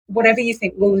whatever you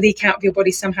think will leak out of your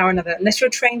body somehow or another, unless you're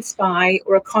a trained spy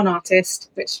or a con artist,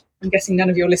 which I'm guessing none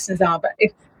of your listeners are. But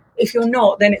if you're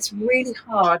not, then it's really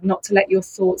hard not to let your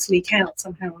thoughts leak out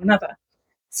somehow or another.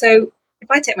 So if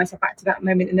I take myself back to that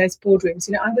moment in those boardrooms,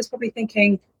 I was probably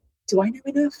thinking, do I know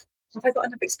enough? Have I got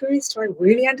enough experience? Do I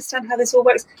really understand how this all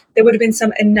works? There would have been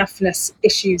some enoughness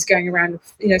issues going around,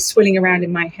 swirling around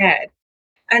in my head.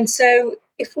 And so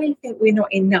if we think we're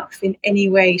not enough in any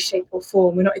way, shape or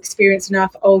form, we're not experienced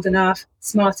enough, old enough,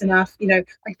 smart enough,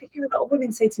 I think a lot of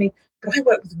women say to me, but I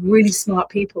work with really smart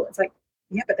people. It's like,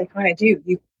 yeah, but they hired you.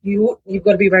 You've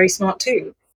got to be very smart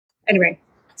too. Anyway,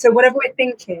 so whatever we're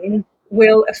thinking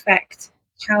will affect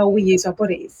how we use our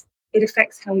bodies. It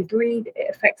affects how we breathe.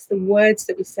 It affects the words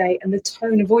that we say and the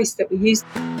tone of voice that we use.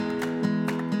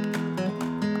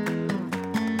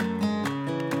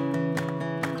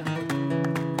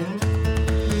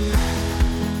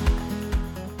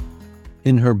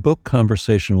 In her book,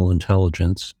 Conversational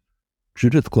Intelligence,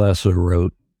 Judith Glaser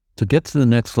wrote, "To get to the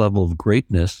next level of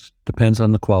greatness depends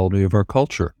on the quality of our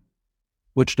culture,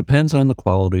 which depends on the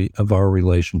quality of our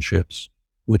relationships,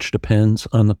 which depends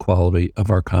on the quality of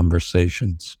our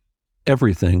conversations.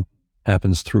 Everything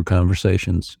happens through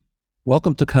conversations."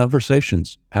 Welcome to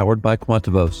Conversations, powered by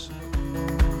Quantivos.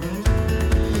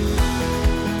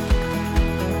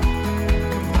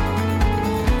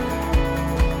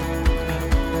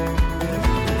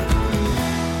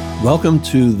 Welcome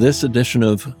to this edition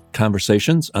of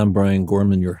Conversations. I'm Brian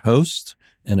Gorman, your host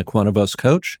and a Quantivos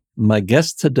coach. My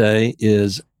guest today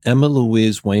is Emma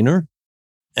Louise Wainer.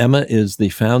 Emma is the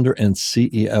founder and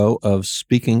CEO of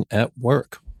Speaking at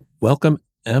Work. Welcome,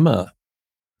 Emma.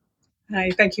 Hi,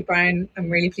 thank you, Brian.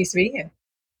 I'm really pleased to be here.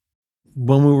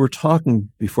 When we were talking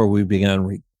before we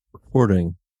began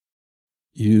recording,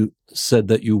 you said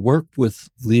that you work with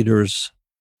leaders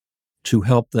to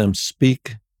help them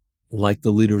speak like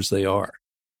the leaders they are.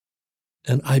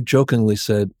 And I jokingly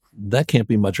said, that can't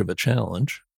be much of a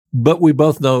challenge. But we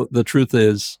both know the truth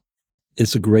is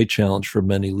it's a great challenge for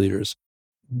many leaders.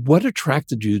 What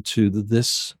attracted you to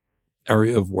this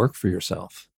area of work for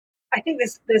yourself? I think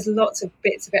there's lots of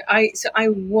bits of it. I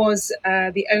was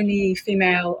the only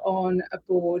female on a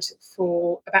board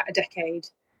for about a decade.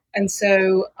 And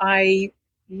so I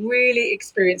really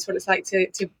experienced what it's like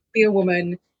to be a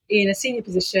woman in a senior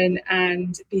position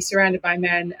and be surrounded by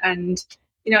men. And,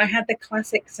 I had the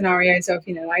classic scenarios of,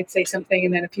 I'd say something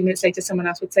and then a few minutes later, someone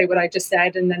else would say what I just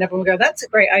said. And then everyone would go, that's a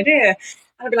great idea. And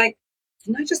I'd be like,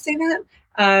 didn't I just say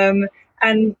that?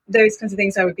 And those kinds of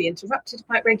things, I would be interrupted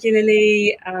quite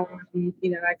regularly. I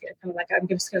get kind of like, I'm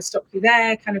just going to stop you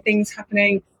there, kind of things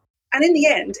happening. And in the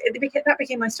end, that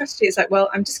became my strategy. It's like, well,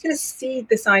 I'm just going to seed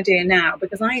this idea now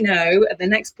because I know at the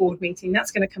next board meeting,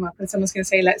 that's going to come up and someone's going to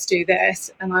say, let's do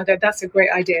this. And I go, that's a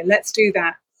great idea. Let's do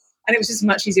that. And it was just a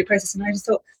much easier process. And I just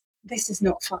thought, this is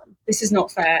not fun. This is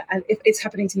not fair. And if it's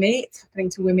happening to me, it's happening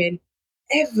to women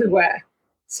everywhere.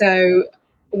 So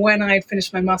when I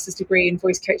finished my master's degree in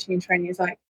voice coaching and training, it's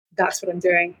like, that's what I'm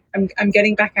doing. I'm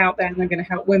getting back out there and I'm going to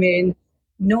help women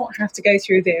not have to go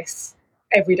through this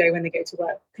every day when they go to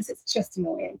work because it's just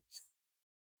annoying.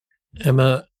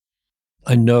 Emma,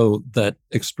 I know that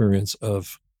experience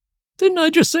of, didn't I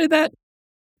just say that?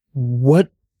 What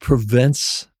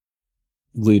prevents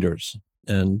leaders,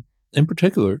 and in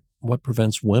particular, what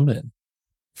prevents women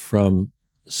from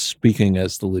speaking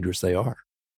as the leaders they are?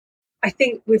 I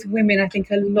think with women,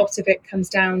 a lot of it comes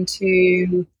down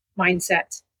to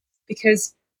mindset,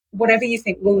 because whatever you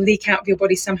think will leak out of your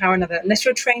body somehow or another, unless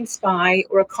you're a trained spy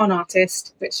or a con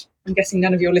artist, which I'm guessing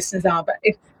none of your listeners are. But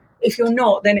if you're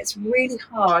not, then it's really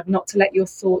hard not to let your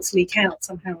thoughts leak out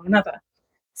somehow or another.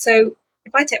 So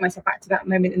if I take myself back to that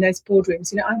moment in those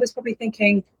boardrooms, I was probably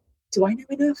thinking, do I know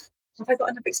enough? Have I got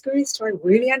enough experience? Do I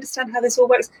really understand how this all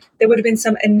works? There would have been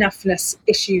some enoughness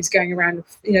issues going around,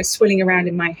 swirling around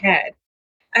in my head.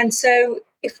 And so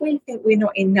if we think we're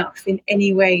not enough in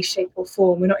any way, shape or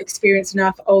form, we're not experienced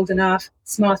enough, old enough,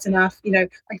 smart enough,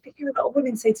 I think a lot of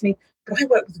women say to me, but I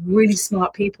work with really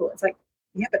smart people. It's like,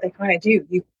 yeah, but they hired you.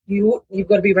 You've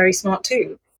got to be very smart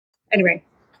too. Anyway,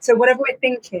 so whatever we're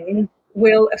thinking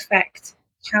will affect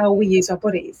how we use our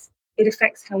bodies. It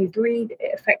affects how we breathe.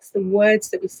 It affects the words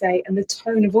that we say and the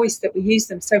tone of voice that we use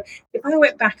them. So if I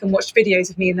went back and watched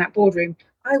videos of me in that boardroom,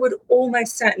 I would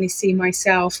almost certainly see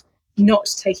myself not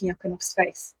taking up enough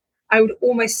space. I would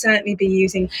almost certainly be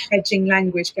using hedging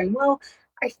language, going, well,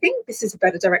 I think this is a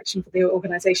better direction for the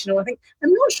organization, or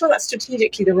I'm not sure that's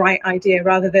strategically the right idea,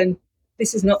 rather than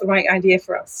this is not the right idea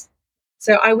for us.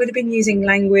 So I would have been using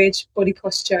language, body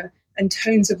posture, and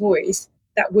tones of voice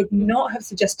that would not have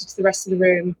suggested to the rest of the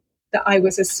room that I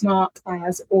was as smart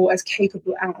as or as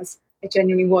capable as It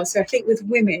genuinely was. So I think with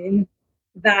women,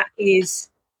 that is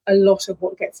a lot of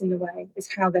what gets in the way, is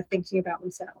how they're thinking about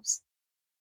themselves.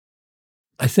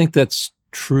 I think that's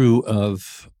true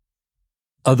of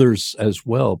others as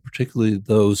well, particularly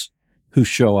those who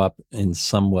show up in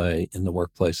some way in the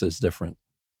workplace as different,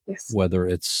 Yes. whether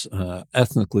it's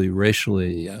ethnically,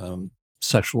 racially,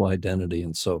 sexual identity,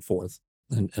 and so forth.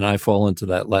 And I fall into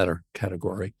that latter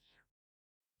category.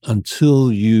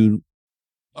 Until you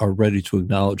are ready to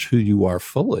acknowledge who you are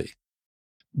fully,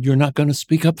 you're not going to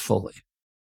speak up fully.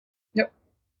 No,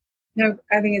 no,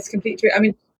 I think it's completely true. I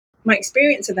mean, my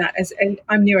experience of that is, and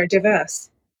I'm neurodiverse.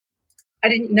 I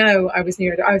didn't know I was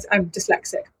I'm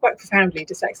dyslexic, quite profoundly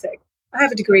dyslexic. I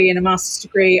have a degree and a master's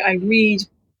degree. I read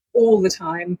all the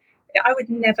time. I would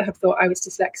never have thought I was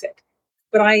dyslexic,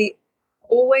 but I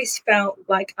always felt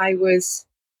like I was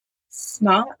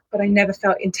smart, but I never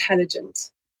felt intelligent.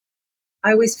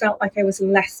 I always felt like I was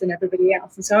less than everybody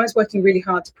else. And so I was working really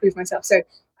hard to prove myself. So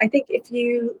I think if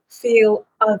you feel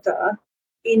other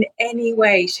in any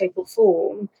way, shape, or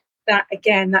form, that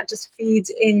again, that just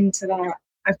feeds into that.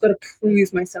 I've got to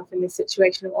prove myself in this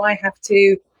situation, or I have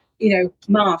to,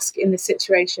 mask in this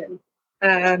situation.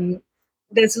 Um,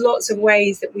 there's lots of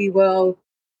ways that we will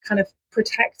kind of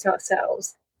protect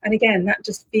ourselves. And again, that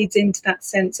just feeds into that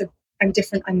sense of I'm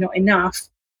different, I'm not enough,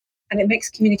 and it makes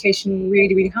communication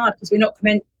really, really hard because we're not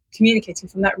communicating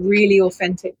from that really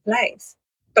authentic place.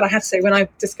 But I have to say, when I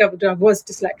discovered I was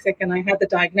dyslexic and I had the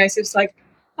diagnosis, it was like,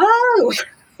 oh,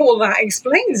 well, that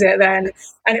explains it then.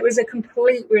 And it was a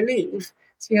complete relief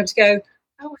to be able to go,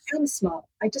 oh, I am smart.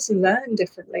 I just learn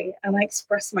differently and I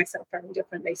express myself very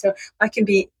differently. So I can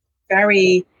be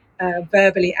very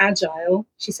verbally agile,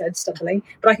 she said, stumbling,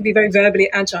 but I can be very verbally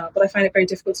agile, but I find it very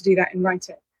difficult to do that in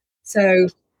writing. So,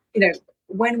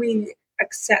 when we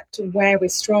accept where we're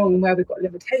strong and where we've got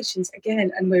limitations,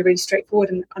 again, and we're really straightforward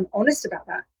and honest about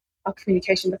that, our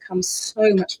communication becomes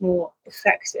so much more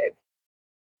effective.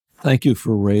 Thank you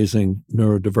for raising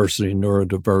neurodiversity,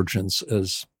 neurodivergence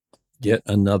as yet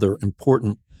another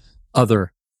important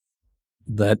other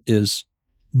that is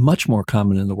much more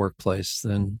common in the workplace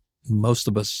than most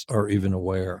of us are even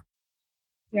aware.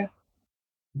 Yeah.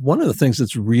 One of the things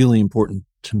that's really important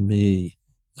to me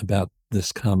about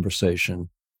this conversation,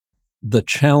 the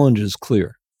challenge is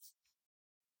clear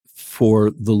for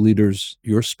the leaders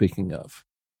you're speaking of.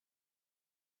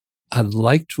 I'd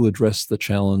like to address the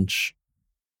challenge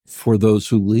for those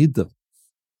who lead them.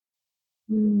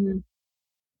 Mm.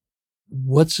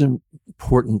 What's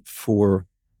important for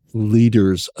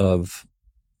leaders of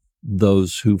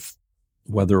those who,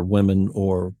 whether women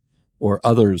or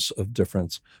others of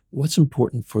difference, what's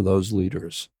important for those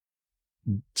leaders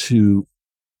to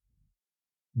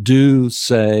do,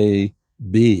 say,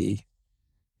 be,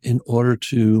 in order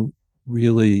to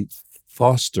really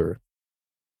foster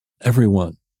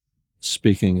everyone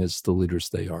speaking as the leaders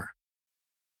they are?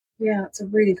 Yeah, it's a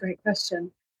really great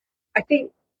question. I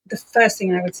think the first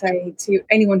thing I would say to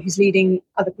anyone who's leading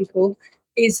other people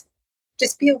is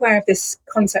just be aware of this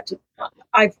concept.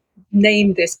 I've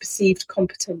named this perceived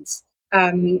competence.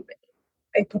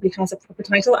 It probably has a proper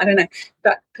title, I don't know,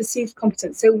 but perceived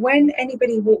competence. So when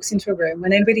anybody walks into a room,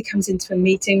 when anybody comes into a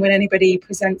meeting, when anybody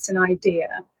presents an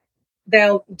idea,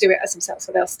 they'll do it as themselves.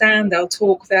 So they'll stand, they'll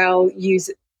talk, they'll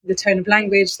use the tone of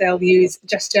language, they'll use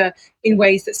gesture in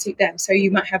ways that suit them. So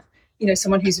you might have,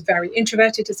 someone who's very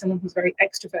introverted to someone who's very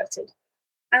extroverted.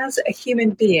 As a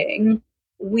human being,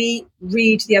 we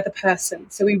read the other person.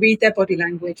 So we read their body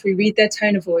language, we read their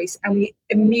tone of voice, and we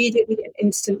immediately and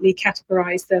instantly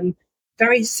categorize them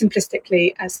very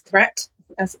simplistically as threat,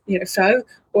 as foe,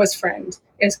 or as friend,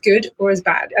 as good or as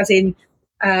bad, as in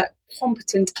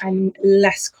competent and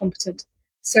less competent.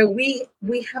 So we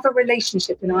have a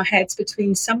relationship in our heads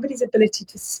between somebody's ability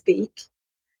to speak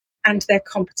and their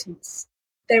competence.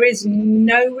 There is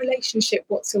no relationship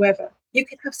whatsoever. You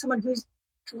can have someone who's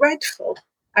dreadful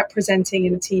at presenting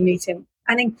in a team meeting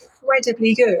and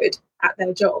incredibly good at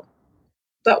their job,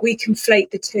 but we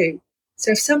conflate the two.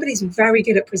 So if somebody's very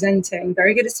good at presenting,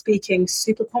 very good at speaking,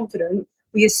 super confident,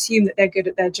 we assume that they're good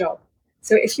at their job.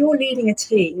 So if you're leading a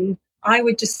team, I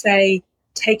would just say,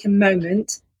 take a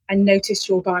moment and notice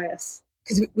your bias,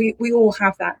 because we all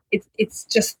have that. It's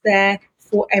just there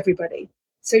for everybody.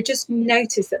 So just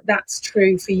notice that that's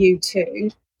true for you too.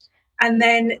 And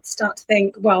then start to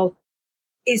think, well,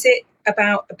 is it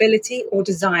about ability or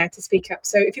desire to speak up?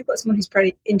 So if you've got someone who's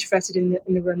pretty introverted in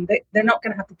the room, they're not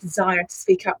going to have the desire to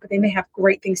speak up, but they may have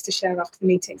great things to share after the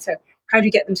meeting. So how do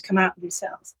you get them to come out of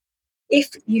themselves?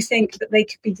 If you think that they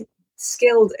could be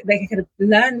skilled, they can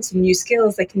learn some new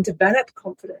skills, they can develop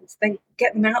confidence, then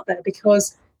get them out there.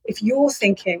 Because if you're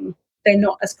thinking they're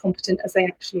not as competent as they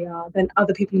actually are, then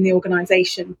other people in the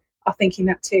organization are thinking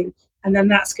that too. And then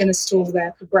that's going to stall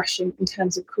their progression in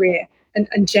terms of career,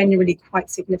 and generally quite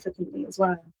significantly as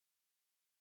well.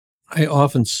 I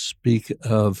often speak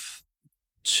of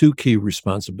two key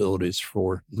responsibilities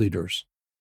for leaders.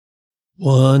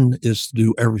 One is to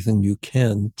do everything you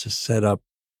can to set up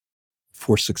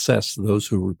for success those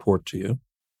who report to you.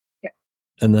 Yeah.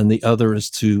 And then the other is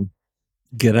to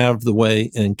get out of the way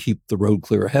and keep the road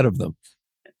clear ahead of them.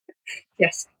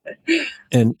 Yes.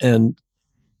 And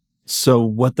so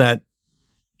what that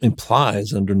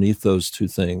implies underneath those two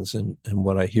things, and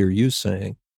what I hear you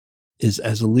saying, is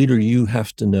as a leader, you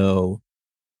have to know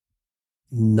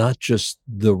not just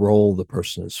the role the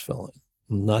person is filling,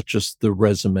 not just the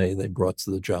resume they brought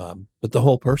to the job, but the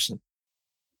whole person.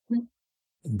 Mm.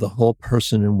 The whole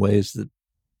person in ways that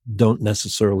don't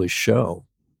necessarily show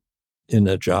in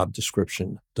a job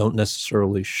description, don't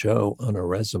necessarily show on a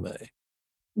resume,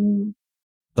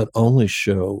 but only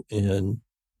show in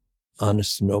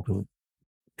honest and open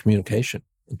communication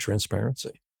and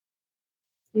transparency.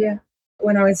 Yeah.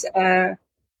 When I was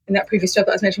in that previous job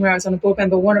that I was mentioning, where I was on a board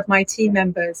member, one of my team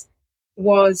members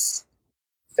was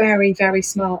very, very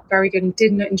smart, very good, and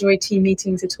did not enjoy team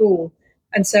meetings at all.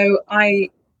 And so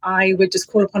I would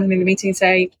just call upon him in the meeting and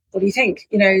say, "What do you think?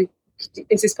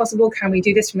 Is this possible? Can we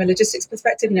do this from a logistics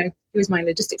perspective?" He was my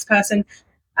logistics person,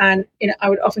 and I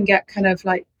would often get kind of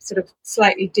like sort of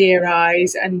slightly deer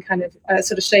eyes and kind of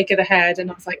sort of shake of the head,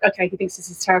 and I was like, "Okay, he thinks this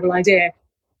is a terrible idea."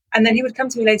 And then he would come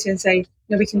to me later and say,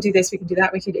 "No, we can do this, we can do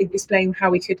that, we could explain how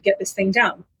we could get this thing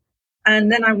done."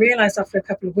 And then I realized after a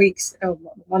couple of weeks,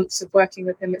 months of working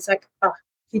with him, it's like,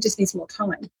 he just needs more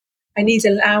time. I need to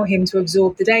allow him to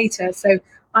absorb the data. So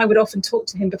I would often talk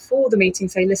to him before the meeting,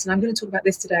 say, "Listen, I'm going to talk about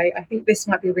this today. I think this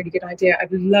might be a really good idea. I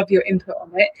would love your input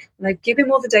on it." And I'd give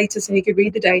him all the data so he could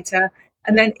read the data.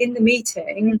 And then in the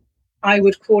meeting, I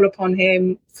would call upon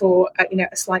him for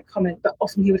a slight comment, but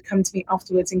often he would come to me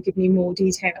afterwards and give me more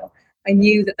detail. I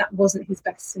knew that wasn't his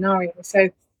best scenario. So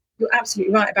you're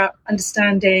absolutely right about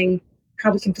understanding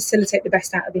how we can facilitate the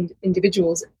best out of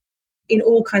individuals in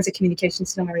all kinds of communication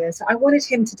scenarios. So I wanted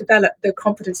him to develop the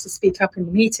confidence to speak up in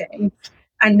the meeting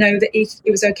and know that if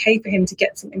it was okay for him to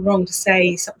get something wrong, to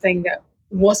say something that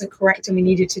wasn't correct and we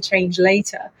needed to change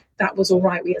later, that was all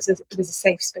right. It was a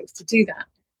safe space to do that.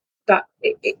 But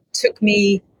it took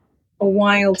me a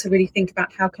while to really think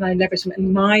about how can I leverage them.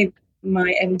 And my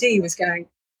MD was going,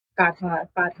 "Bad hire,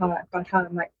 bad hire, bad hire."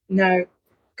 I'm like, "No,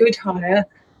 good hire.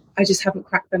 I just haven't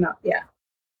cracked them up yet."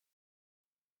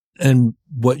 And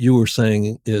what you were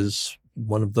saying is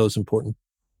one of those important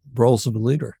roles of a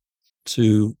leader,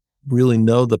 to really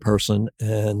know the person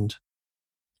and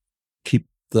keep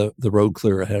the road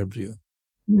clear ahead of you,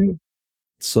 Mm-hmm.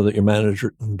 so that your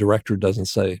manager and director doesn't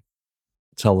say,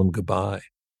 "Tell them goodbye."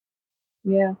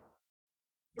 Yeah.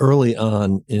 Early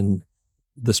on in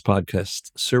this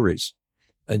podcast series,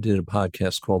 I did a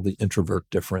podcast called The Introvert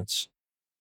Difference.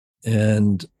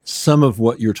 And some of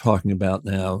what you're talking about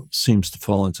now seems to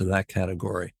fall into that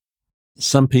category.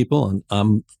 Some people, and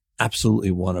I'm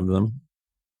absolutely one of them,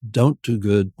 don't do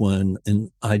good when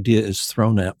an idea is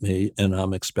thrown at me and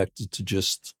I'm expected to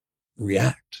just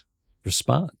react,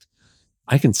 respond.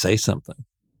 I can say something,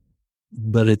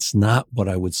 but it's not what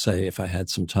I would say if I had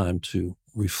some time to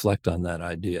reflect on that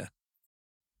idea.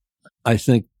 I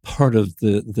think part of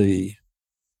the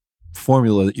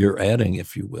formula that you're adding,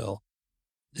 if you will,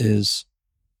 is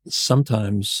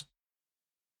sometimes,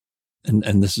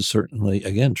 and this is certainly,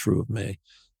 again, true of me,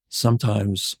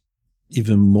 sometimes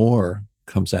even more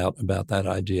comes out about that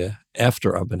idea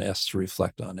after I've been asked to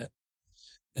reflect on it.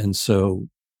 And so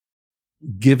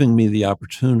giving me the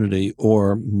opportunity,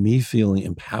 or me feeling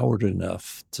empowered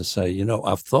enough to say,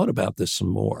 I've thought about this some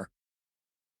more,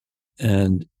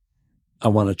 and I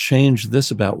want to change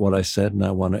this about what I said, and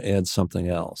I want to add something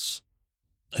else.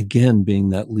 Again, being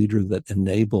that leader that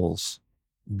enables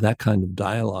that kind of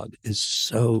dialogue is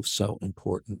so, so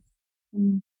important.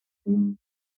 Mm-hmm.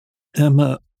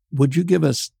 Emma, would you give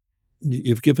us,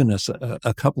 you've given us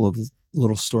a couple of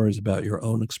little stories about your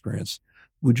own experience.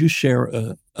 Would you share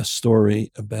a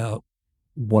story about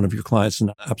one of your clients,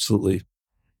 and absolutely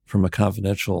from a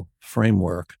confidential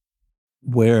framework,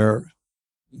 where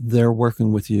their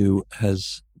working with you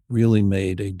has really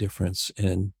made a difference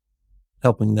in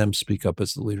helping them speak up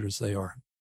as the leaders they are?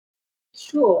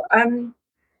 Sure.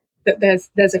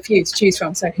 There's a few to choose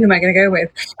from. So who am I going to go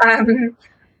with?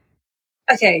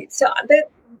 Okay. So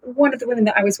one of the women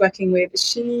that I was working with,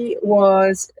 she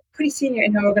was pretty senior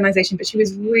in her organization, but she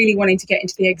was really wanting to get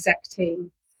into the exec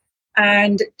team.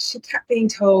 And she kept being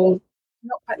told,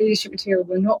 "Not quite leadership material,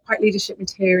 we're not quite leadership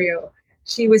material."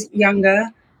 She was younger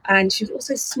and she was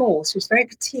also small. She was very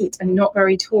petite and not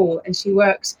very tall. And she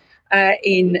worked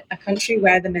in a country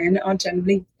where the men are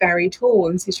generally very tall.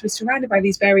 And so she was surrounded by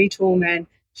these very tall men.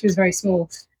 She was very small.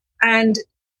 And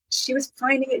she was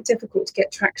finding it difficult to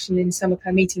get traction in some of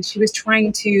her meetings. She was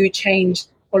trying to change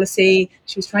policy.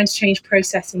 She was trying to change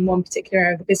process in one particular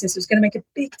area of the business. It was going to make a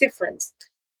big difference.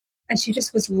 And she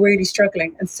just was really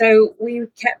struggling. And so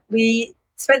we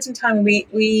spent some time and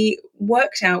we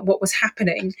worked out what was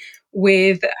happening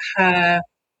with her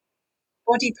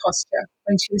body posture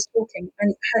when she was talking.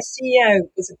 And her CEO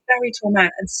was a very tall man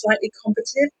and slightly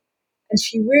combative. And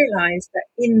she realized that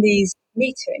in these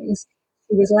meetings,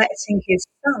 he was letting his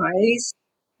size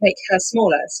make her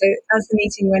smaller. So as the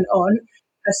meeting went on,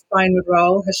 her spine would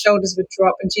roll, her shoulders would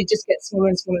drop, and she'd just get smaller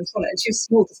and smaller and smaller. And she was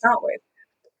small to start with.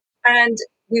 And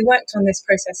we worked on this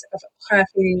process of her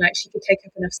feeling like she could take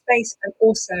up enough space, and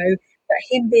also that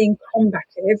him being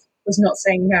combative was not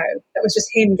saying no. That was just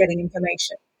him getting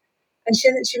information. And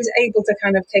she was able to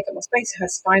kind of take up more space. Her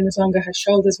spine was longer, her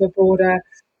shoulders were broader.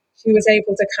 She was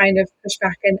able to kind of push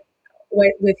back and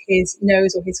with his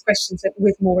no's or his questions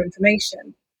with more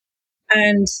information.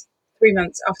 And 3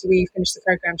 months after we finished the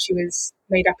program, she was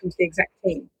made up into the exec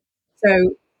team.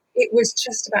 So it was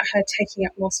just about her taking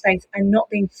up more space and not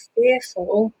being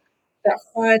fearful that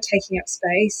her taking up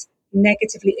space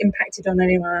negatively impacted on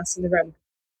anyone else in the room.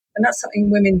 And that's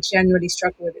something women generally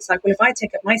struggle with. It's like, well, if I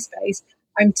take up my space,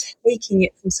 I'm taking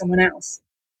it from someone else.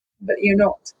 But you're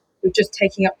not. You're just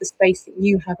taking up the space that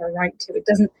you have a right to. It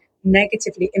doesn't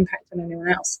negatively impact on anyone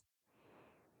else.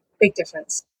 Big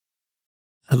difference.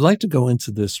 I'd like to go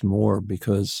into this more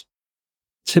because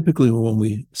typically when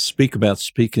we speak about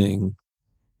speaking,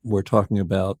 we're talking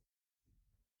about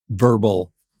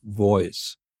verbal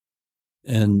voice.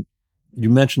 And you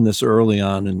mentioned this early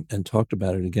on and talked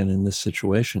about it again in this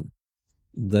situation,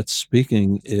 that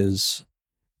speaking is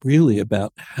really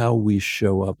about how we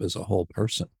show up as a whole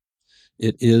person.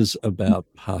 It is about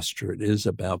posture. It is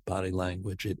about body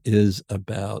language. It is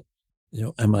about,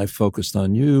 am I focused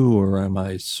on you or am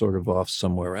I sort of off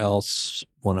somewhere else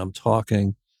when I'm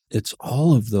talking? It's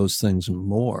all of those things and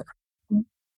more.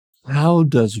 How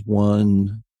does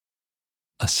one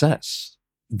assess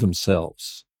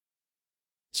themselves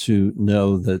to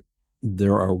know that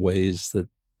there are ways that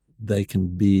they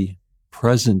can be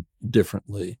present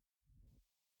differently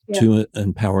to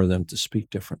empower them to speak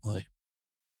differently?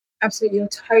 Absolutely, you're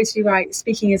totally right.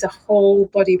 Speaking is a whole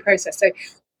body process. So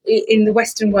in the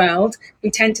Western world,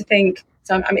 we tend to think,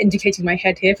 so I'm indicating my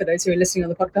head here for those who are listening on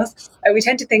the podcast, we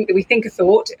tend to think that we think a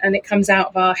thought and it comes out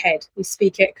of our head. We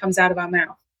speak it, it comes out of our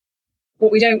mouth.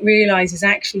 What we don't realize is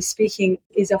actually speaking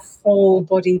is a whole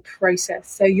body process.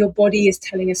 So your body is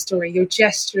telling a story, your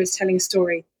gesture is telling a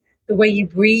story, the way you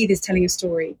breathe is telling a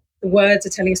story, the words are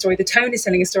telling a story, the tone is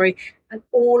telling a story, and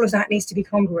all of that needs to be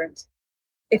congruent.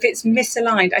 If it's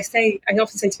misaligned, I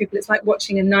often say to people, it's like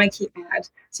watching a Nike ad.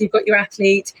 So you've got your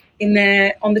athlete in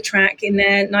there on the track in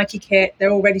their Nike kit, they're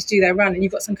all ready to do their run, and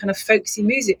you've got some kind of folksy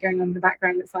music going on in the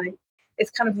background. It's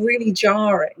kind of really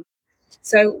jarring.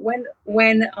 So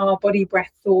when our body,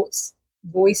 breath, thoughts,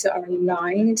 voice are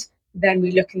aligned, then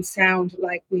we look and sound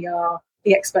like we are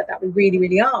the expert that we really,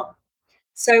 really are.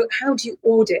 So how do you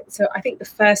audit? So I think the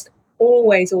first,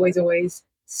 always, always, always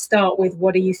start with,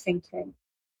 what are you thinking?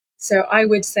 So I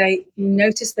would say,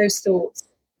 notice those thoughts.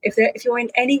 If you're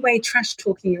in any way trash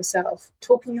talking yourself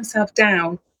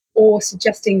down, or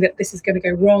suggesting that this is going to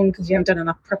go wrong because you haven't done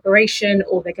enough preparation,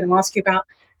 or they're going to ask you about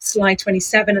slide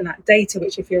 27 and that data,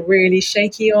 which if you're really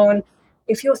shaky on,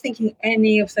 if you're thinking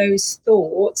any of those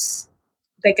thoughts,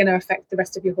 they're going to affect the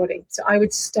rest of your body. So I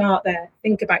would start there,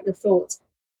 think about your thoughts.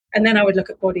 And then I would look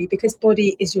at body, because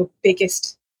body is your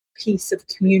biggest piece of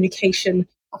communication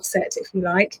offset, if you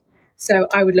like. So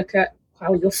I would look at,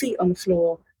 how are your feet on the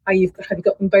floor? Have you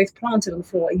got them both planted on the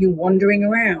floor? Are you wandering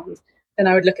around? Then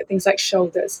I would look at things like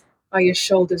shoulders. Are your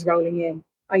shoulders rolling in?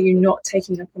 Are you not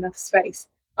taking up enough space?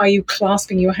 Are you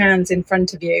clasping your hands in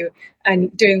front of you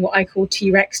and doing what I call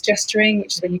T-Rex gesturing,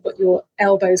 which is when you've got your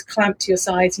elbows clamped to your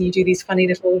sides and you do these funny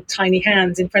little tiny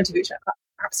hands in front of you, which are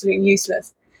absolutely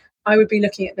useless. I would be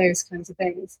looking at those kinds of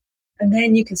things. And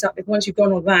then you can start, once you've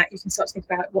gone all that, you can start to think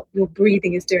about what your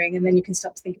breathing is doing. And then you can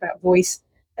start to think about voice.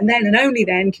 And then, and only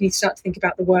then, can you start to think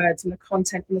about the words and the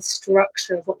content and the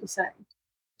structure of what you're saying.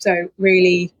 So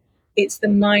really, it's the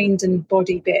mind and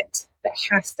body bit that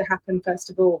has to happen first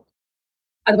of all.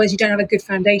 Otherwise, you don't have a good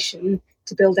foundation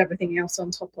to build everything else on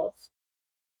top of.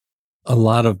 A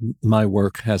lot of my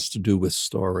work has to do with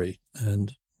story.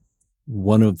 And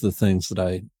one of the things that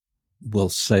I will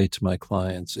say to my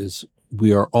clients is,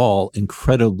 we are all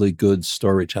incredibly good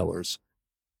storytellers.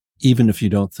 even if you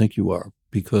don't think you are,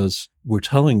 because we're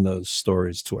telling those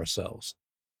stories to ourselves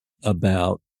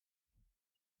about,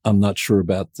 I'm not sure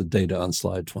about the data on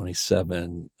slide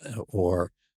 27,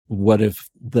 or what if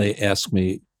they ask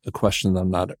me a question that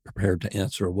I'm not prepared to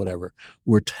answer, or whatever.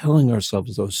 We're telling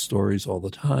ourselves those stories all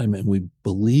the time, and we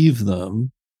believe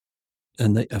them,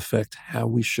 and they affect how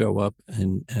we show up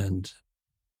and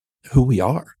who we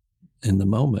are in the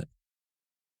moment.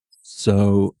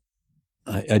 So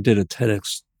I did a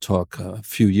TEDx talk a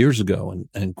few years ago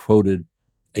and quoted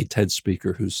a TED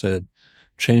speaker who said,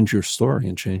 change your story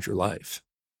and change your life.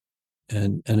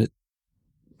 And it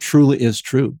truly is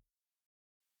true.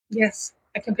 Yes,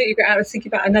 I completely agree. I was thinking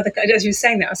about another, as you were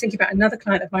saying that, I was thinking about another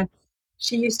client of mine.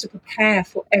 She used to prepare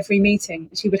for every meeting.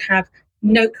 She would have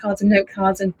note cards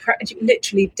and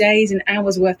literally days and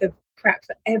hours worth of prep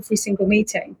for every single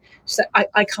meeting. She's like,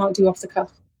 I can't do off the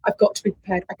cuff. I've got to be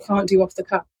prepared. I can't do off the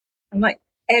cuff. I'm like,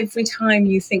 every time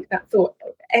you think that thought,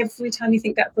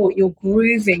 you're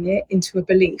grooving it into a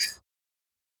belief.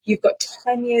 You've got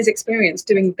 10 years experience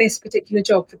doing this particular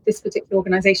job for this particular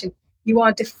organization. You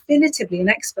are definitively an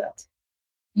expert.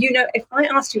 You know, if I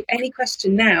asked you any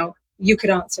question now, you could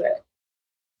answer it.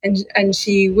 And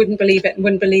she wouldn't believe it and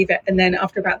wouldn't believe it. And then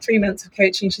after about 3 months of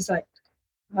coaching, she's like,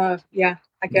 oh, yeah,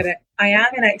 I get it. I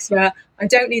am an expert. I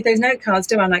don't need those note cards,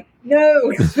 do I? I'm like,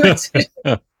 no.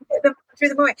 Through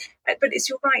the mind. But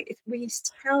you're right. If we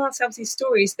tell ourselves these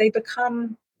stories, they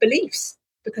become beliefs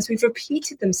because we've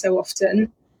repeated them so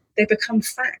often. They become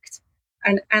fact,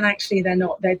 and actually they're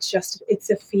not. They're just, it's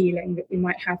a feeling that we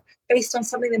might have based on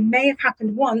something that may have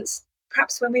happened once,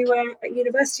 perhaps when we were at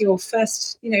university or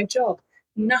first, job.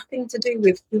 Nothing to do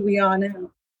with who we are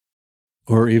now.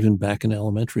 Or even back in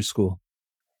elementary school.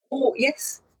 Oh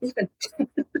yes, even.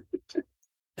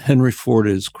 Henry Ford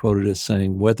is quoted as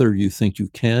saying, whether you think you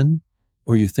can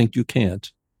or you think you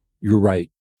can't, you're right.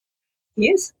 He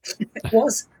is. It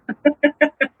was.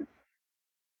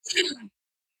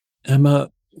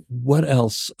 Emma, what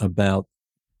else about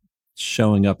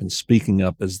showing up and speaking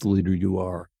up as the leader you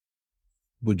are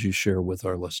would you share with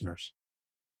our listeners?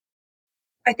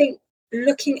 I think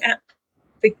looking at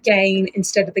the gain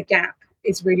instead of the gap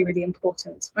is really, really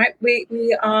important, right?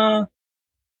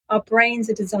 Our brains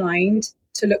are designed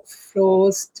to look for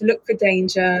flaws, to look for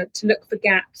danger, to look for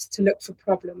gaps, to look for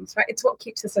problems, right? It's what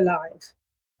keeps us alive.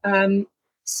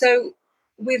 So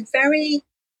we're very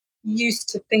used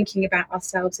to thinking about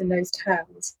ourselves in those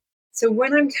terms. So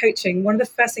when I'm coaching, one of the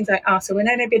first things I ask, so when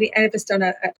anybody ever's done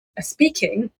a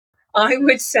speaking, I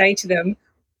would say to them,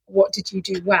 what did you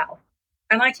do well?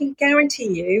 And I can guarantee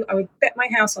you, I would bet my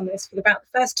house on this, for about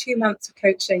the first 2 months of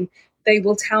coaching, they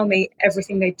will tell me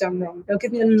everything they've done wrong. They'll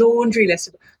give me a laundry list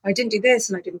of, I didn't do this,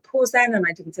 and I didn't pause then, and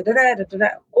I didn't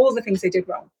all the things they did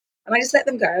wrong. And I just let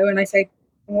them go, and I say,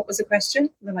 what was the question?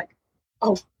 And they're like,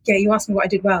 oh, yeah, you asked me what I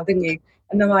did well, didn't you?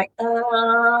 And they're like,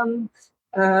 and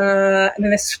then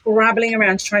they're scrabbling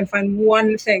around to try and find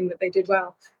one thing that they did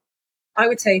well. I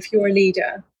would say if you're a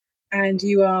leader and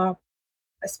you are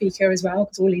a speaker as well,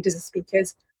 because all leaders are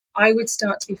speakers, I would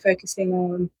start to be focusing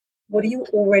on what are you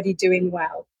already doing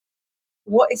well?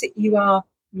 What is it you are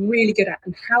really good at?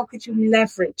 And how could you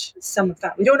leverage some of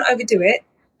that? We don't want to overdo it,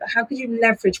 but how could you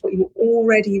leverage what you're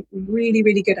already really,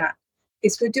 really good at?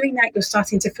 If you're doing that, you're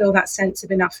starting to feel that sense of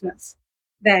enoughness.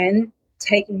 Then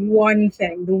take one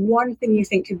thing, the one thing you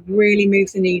think could really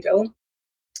move the needle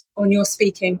on your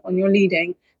speaking, on your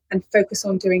leading, and focus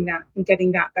on doing that and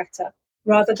getting that better,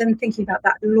 rather than thinking about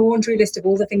that laundry list of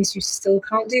all the things you still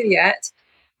can't do yet,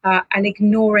 and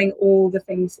ignoring all the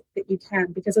things that you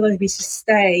can, because otherwise we just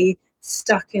stay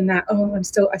stuck in that, I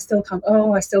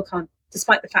still can't,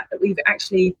 despite the fact that we've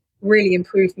actually really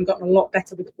improved and gotten a lot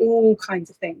better with all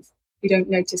kinds of things. We don't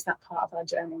notice that part of our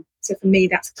journey. So for me,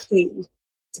 that's key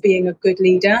to being a good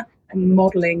leader and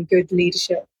modeling good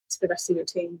leadership to the rest of your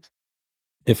team.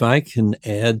 If I can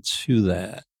add to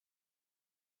that,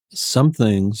 some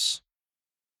things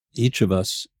each of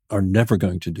us are never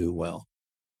going to do well.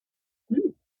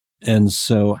 And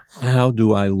so how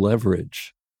do I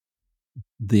leverage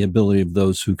the ability of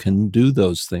those who can do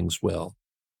those things well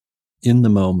in the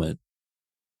moment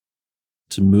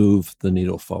to move the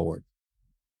needle forward?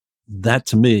 That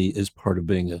to me is part of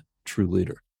being a true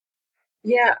leader.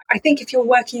 Yeah, I think if you're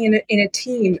working in a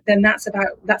team, then that's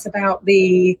about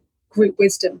the group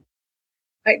wisdom.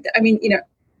 I mean,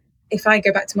 if I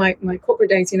go back to my corporate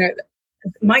days,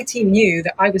 my team knew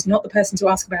that I was not the person to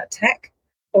ask about tech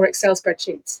or Excel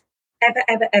spreadsheets. Ever,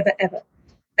 ever, ever, ever.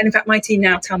 And in fact, my team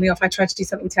now tell me off. I tried to do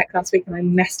something tech last week and I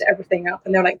messed everything up.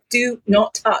 And they're like, do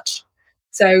not touch.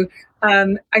 So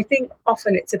I think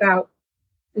often it's about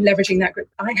leveraging that group.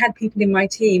 I had people in my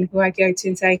team who I go to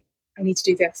and say, I need to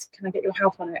do this. Can I get your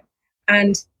help on it?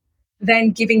 And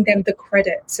then giving them the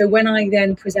credit. So when I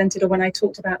then presented, or when I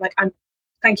talked about, like,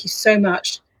 thank you so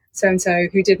much, so and so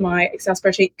who did my Excel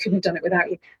spreadsheet, couldn't have done it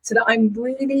without you. So that I'm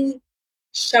really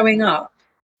showing up,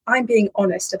 I'm being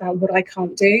honest about what I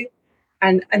can't do,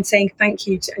 and saying thank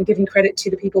you to, and giving credit to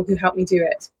the people who helped me do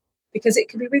it. Because it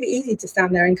can be really easy to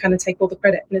stand there and kind of take all the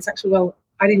credit. And it's actually, well,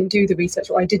 I didn't do the research,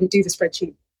 or I didn't do the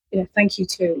spreadsheet. Thank you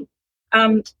too.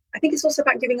 I think it's also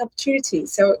about giving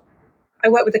opportunities. So I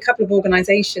work with a couple of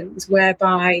organizations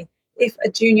whereby if a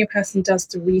junior person does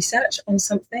the research on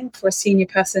something for a senior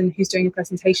person who's doing a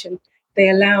presentation, they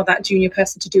allow that junior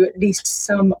person to do at least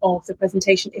some of the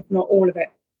presentation, if not all of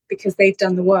it, because they've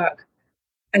done the work.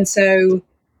 And so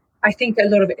I think a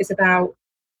lot of it is about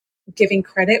giving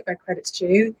credit where credit's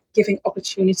due, giving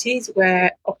opportunities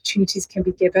where opportunities can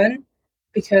be given,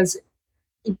 because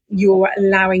you're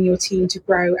allowing your team to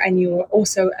grow, and you're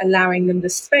also allowing them the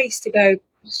space to go,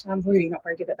 I'm really not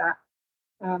very good at that.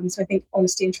 So I think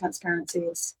honesty and transparency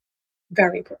is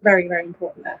very, very, very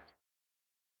important there.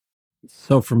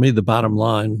 So for me, the bottom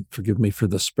line, forgive me for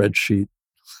the spreadsheet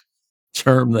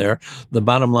term there, the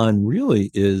bottom line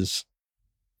really is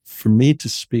for me to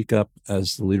speak up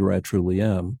as the leader I truly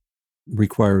am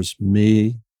requires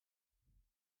me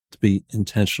to be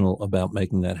intentional about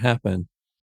making that happen,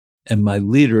 and my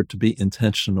leader to be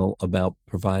intentional about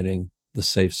providing the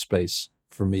safe space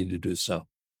for me to do so.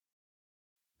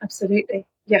 Absolutely.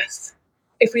 Yes.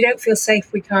 If we don't feel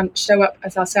safe, we can't show up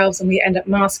as ourselves, and we end up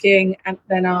masking, and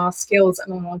then our skills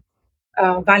and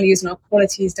our values and our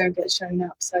qualities don't get shown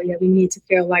up. So, yeah, we need to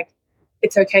feel like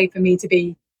it's okay for me to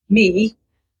be me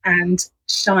and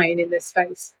shine in this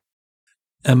space.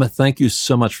 Emma, thank you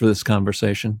so much for this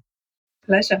conversation.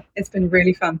 Pleasure. It's been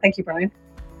really fun. Thank you, Brian.